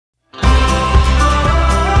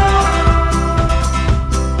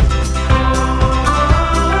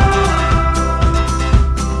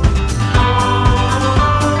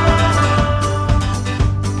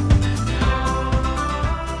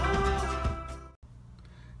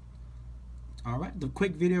Alright, the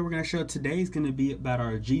quick video we're going to show today is going to be about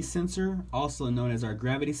our G sensor, also known as our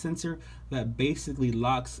gravity sensor, that basically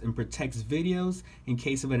locks and protects videos in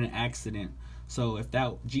case of an accident. So if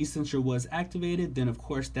that G sensor was activated, then of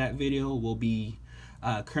course that video will be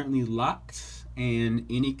currently locked, and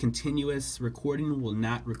any continuous recording will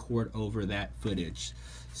not record over that footage.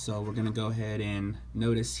 So we're going to go ahead and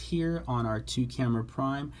notice here on our 2-camera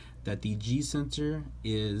prime that the G sensor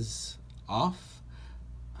is off.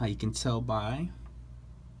 You can tell by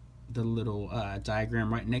the little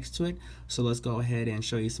diagram right next to it. So let's go ahead and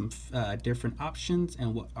show you some different options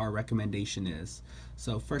and what our recommendation is.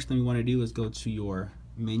 So first thing we want to do is go to your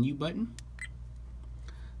menu button.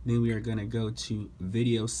 Then we are going to go to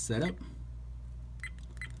video setup,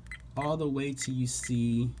 all the way till you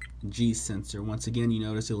see G sensor. Once again, you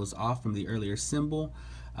notice it was off from the earlier symbol.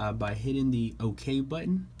 By hitting the OK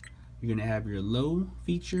button, you're going to have your low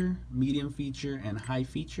feature, medium feature, and high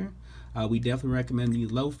feature. We definitely recommend the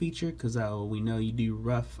low feature because we know you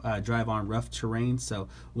do drive on rough terrain, so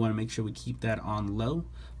we want to make sure we keep that on low.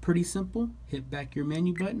 Pretty simple. Hit back your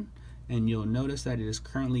menu button and you'll notice that it is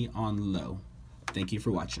currently on low. Thank you for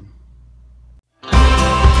watching.